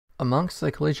Amongst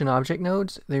the collision object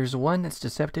nodes, there's one that's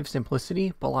deceptive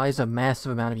simplicity but lies a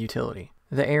massive amount of utility.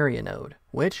 The area node,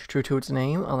 which, true to its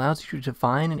name, allows you to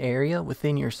define an area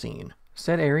within your scene.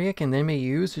 Said area can then be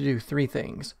used to do three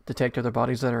things: detect other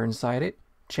bodies that are inside it,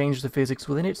 change the physics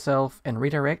within itself, and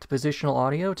redirect positional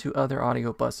audio to other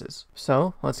audio buses.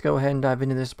 So, let's go ahead and dive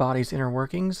into this body's inner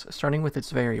workings, starting with its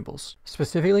variables,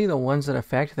 specifically the ones that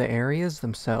affect the areas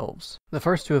themselves. The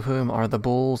first two of whom are the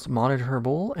bool's monitor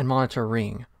bool and monitor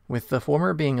ring, with the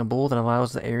former being a bool that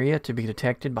allows the area to be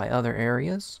detected by other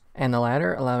areas, and the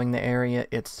latter allowing the area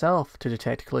itself to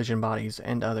detect collision bodies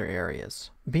and other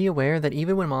areas. Be aware that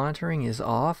even when monitoring is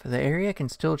off, the area can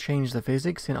still change the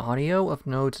physics and audio of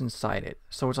nodes inside it,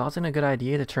 so it's often a good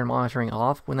idea to turn monitoring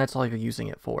off when that's all you're using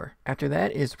it for. After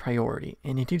that is priority,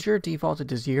 an integer defaulted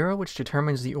to 0, which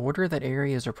determines the order that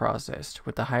areas are processed,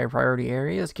 with the higher priority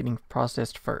areas getting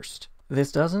processed first.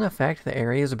 This doesn't affect the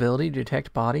area's ability to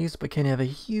detect bodies, but can have a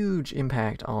huge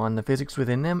impact on the physics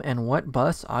within them and what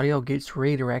bus audio gets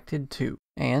redirected to.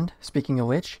 And, speaking of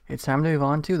which, it's time to move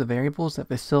on to the variables that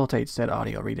facilitate said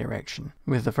audio redirection,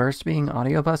 with the first being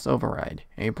audio bus override,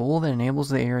 a bool that enables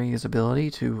the area's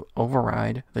ability to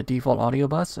override the default audio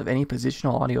bus of any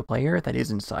positional audio player that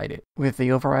is inside it, with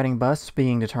the overriding bus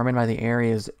being determined by the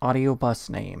area's audio bus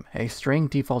name, a string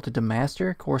defaulted to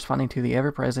master corresponding to the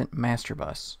ever-present master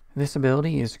bus. This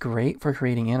ability is great for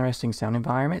creating interesting sound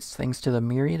environments thanks to the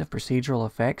myriad of procedural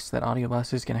effects that audio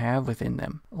buses can have within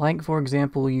them, like for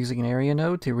example using an area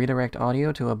node to redirect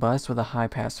audio to a bus with a high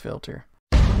pass filter.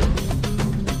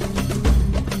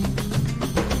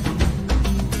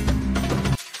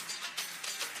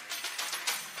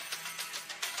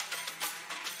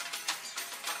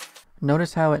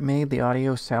 Notice how it made the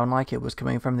audio sound like it was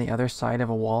coming from the other side of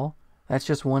a wall? That's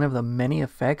just one of the many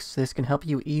effects this can help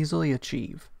you easily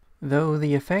achieve. Though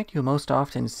the effect you'll most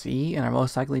often see and are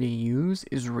most likely to use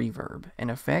is reverb, an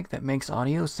effect that makes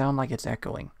audio sound like it's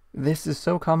echoing. This is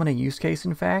so common a use case,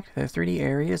 in fact, that 3D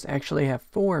areas actually have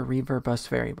 4 Reverb Bus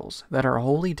Variables that are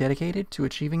wholly dedicated to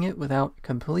achieving it without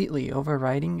completely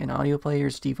overriding an audio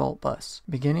player's default bus,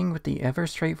 beginning with the ever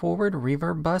straightforward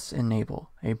Reverb Bus Enable,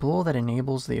 a bool that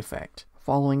enables the effect.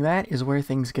 Following that is where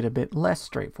things get a bit less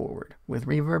straightforward, with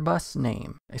Reverb Bus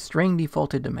Name, a string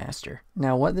defaulted to master.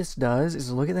 Now what this does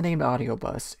is look at the named audio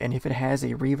bus, and if it has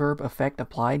a reverb effect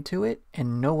applied to it,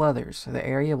 and no others, the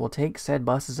area will take said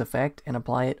bus's effect and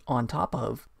apply it on top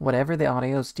of whatever the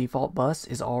audio's default bus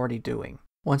is already doing.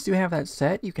 Once you have that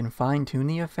set, you can fine-tune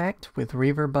the effect with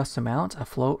Reverb Bus Amount, a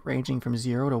float ranging from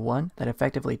 0 to 1 that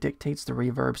effectively dictates the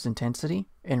reverb's intensity,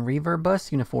 and Reverb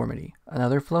Bus Uniformity,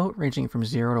 another float ranging from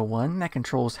 0 to 1 that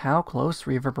controls how close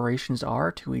reverberations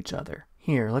are to each other.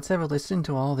 Here, let's have a listen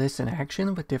to all this in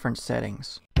action with different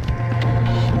settings.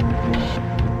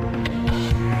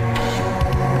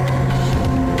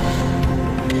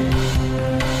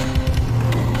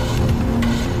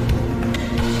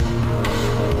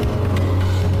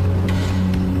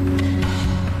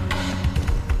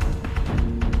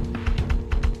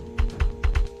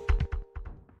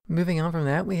 Moving on from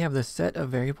that, we have the set of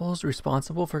variables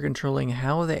responsible for controlling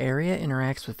how the area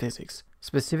interacts with physics,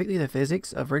 specifically the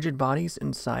physics of rigid bodies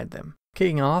inside them.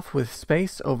 Kicking off with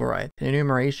space override, an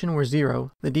enumeration where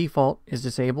 0, the default, is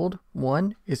disabled,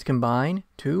 1 is combine,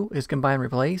 2 is combine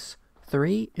replace,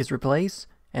 3 is replace,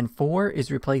 and 4 is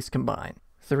replace combine.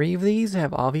 3 of these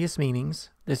have obvious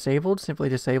meanings: disabled, simply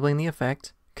disabling the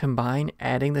effect; combine,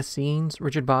 adding the scenes,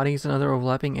 rigid bodies, and other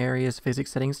overlapping areas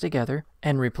physics settings together;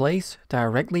 and replace,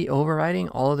 directly overriding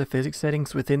all of the physics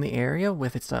settings within the area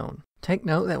with its own. Take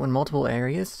note that when multiple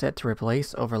areas set to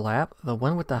replace overlap, the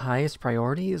one with the highest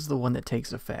priority is the one that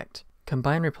takes effect.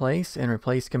 Combine replace and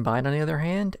replace combine, on the other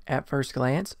hand, at first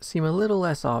glance, seem a little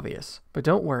less obvious, but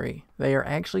don't worry, they are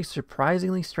actually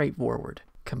surprisingly straightforward.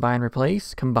 Combine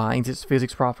replace combines its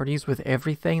physics properties with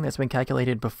everything that's been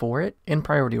calculated before it, in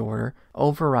priority order,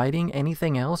 overriding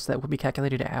anything else that would be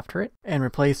calculated after it, and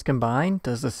replace combine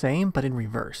does the same but in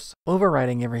reverse,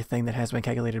 overriding everything that has been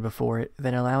calculated before it,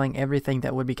 then allowing everything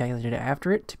that would be calculated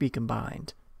after it to be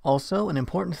combined. Also, an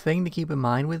important thing to keep in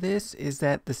mind with this is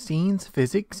that the scene's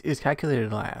physics is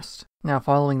calculated last. Now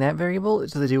following that variable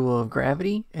is the duo of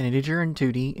gravity, an integer in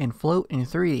 2D, and float in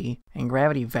 3D, and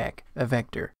gravity vec, a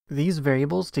vector. These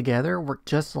variables together work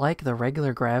just like the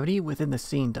regular gravity within the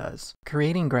scene does,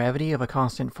 creating gravity of a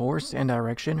constant force and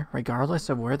direction regardless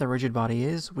of where the rigid body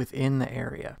is within the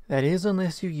area. That is,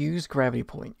 unless you use gravity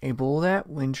point, a bool that,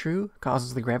 when true,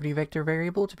 causes the gravity vector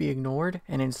variable to be ignored,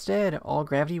 and instead all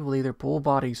gravity will either pull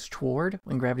bodies toward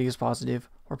when gravity is positive,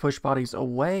 or push bodies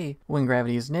away when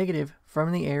gravity is negative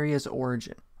from the area's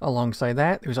origin. Alongside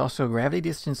that, there's also gravity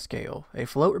distance scale, a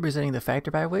float representing the factor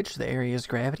by which the area's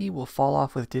gravity will fall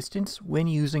off with distance when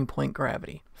using point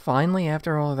gravity. Finally,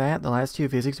 after all that, the last two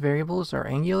physics variables are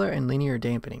angular and linear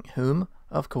dampening, whom,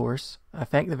 of course,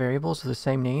 affect the variables of the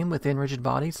same name within rigid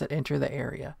bodies that enter the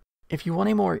area. If you want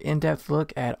a more in-depth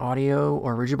look at audio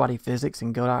or rigid body physics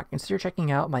in Godot, consider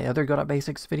checking out my other Godot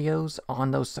Basics videos on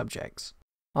those subjects.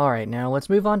 Alright, now let's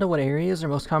move on to what areas are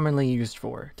most commonly used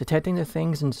for, detecting the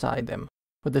things inside them,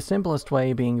 with the simplest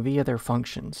way being via their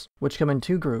functions, which come in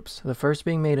two groups, the first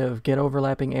being made of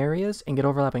getOverlapping areas and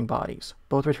getOverlapping bodies,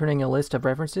 both returning a list of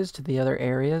references to the other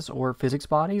areas or physics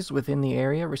bodies within the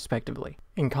area respectively.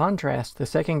 In contrast, the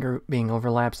second group, being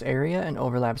overlaps area and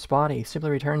overlaps body,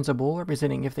 simply returns a bool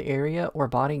representing if the area or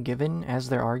body given as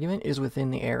their argument is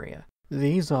within the area.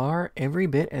 These are every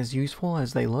bit as useful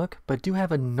as they look, but do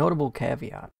have a notable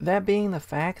caveat. That being the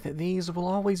fact that these will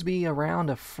always be around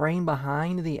a frame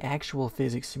behind the actual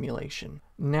physics simulation.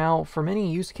 Now, for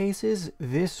many use cases,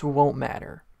 this won't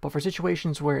matter. But for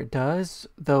situations where it does,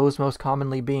 those most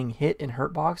commonly being hit and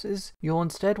hurt boxes, you'll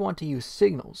instead want to use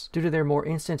signals due to their more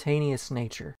instantaneous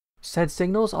nature. Said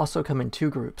signals also come in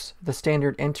two groups, the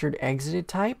standard entered-exited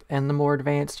type and the more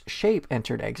advanced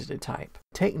shape-entered-exited type.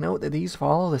 Take note that these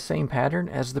follow the same pattern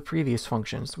as the previous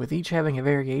functions, with each having a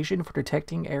variation for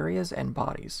detecting areas and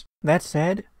bodies. That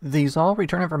said, these all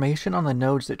return information on the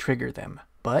nodes that trigger them.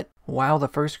 But, while the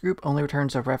first group only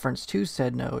returns a reference to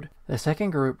said node, the second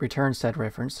group returns said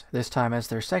reference, this time as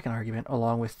their second argument,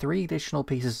 along with 3 additional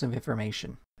pieces of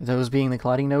information. Those being the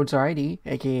colliding node's ID,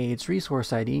 aka its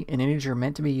resource ID, an integer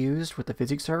meant to be used with the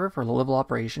physics server for low-level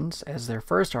operations as their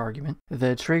first argument,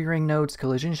 the triggering node's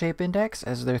collision shape index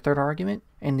as their third argument,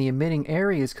 and the emitting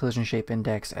area's collision shape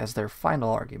index as their final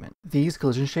argument. These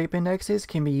collision shape indexes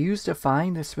can be used to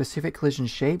find the specific collision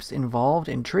shapes involved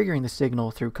in triggering the signal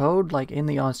through code like in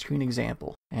the on-screen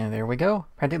example. And there we go,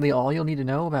 practically all you'll need to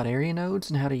know about area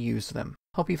nodes and how to use them.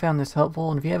 Hope you found this helpful,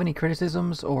 and if you have any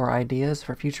criticisms or ideas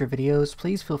for future videos,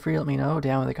 please feel free to let me know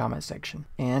down in the comment section.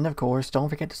 And of course, don't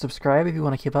forget to subscribe if you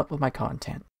want to keep up with my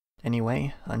content.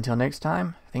 Anyway, until next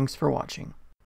time, thanks for watching.